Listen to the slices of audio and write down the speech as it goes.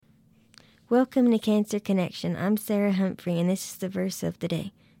Welcome to Cancer Connection. I'm Sarah Humphrey, and this is the verse of the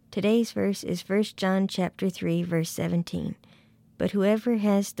day. Today's verse is 1 John chapter 3, verse 17. But whoever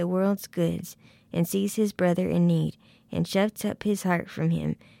has the world's goods and sees his brother in need and shuts up his heart from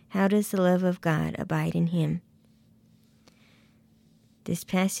him, how does the love of God abide in him? This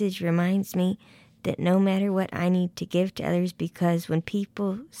passage reminds me that no matter what I need to give to others, because when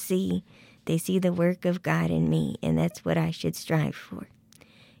people see, they see the work of God in me, and that's what I should strive for.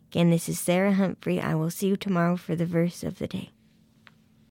 Again, this is Sarah Humphrey. I will see you tomorrow for the verse of the day.